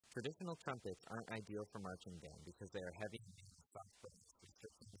Traditional trumpets aren't ideal for marching band because they are heavy and soft brakes,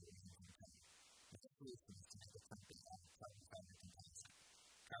 restricting the range and tone. The solution is to make a trumpet out of carbon fiber composite.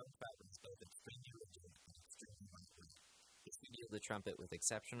 Carbon fiber is both extremely rigid and extremely lightweight. This would yield a trumpet with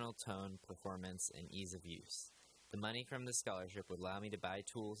exceptional tone, performance, and ease of use. The money from the scholarship would allow me to buy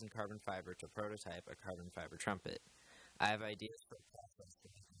tools and carbon fiber to prototype a carbon fiber trumpet. I have ideas for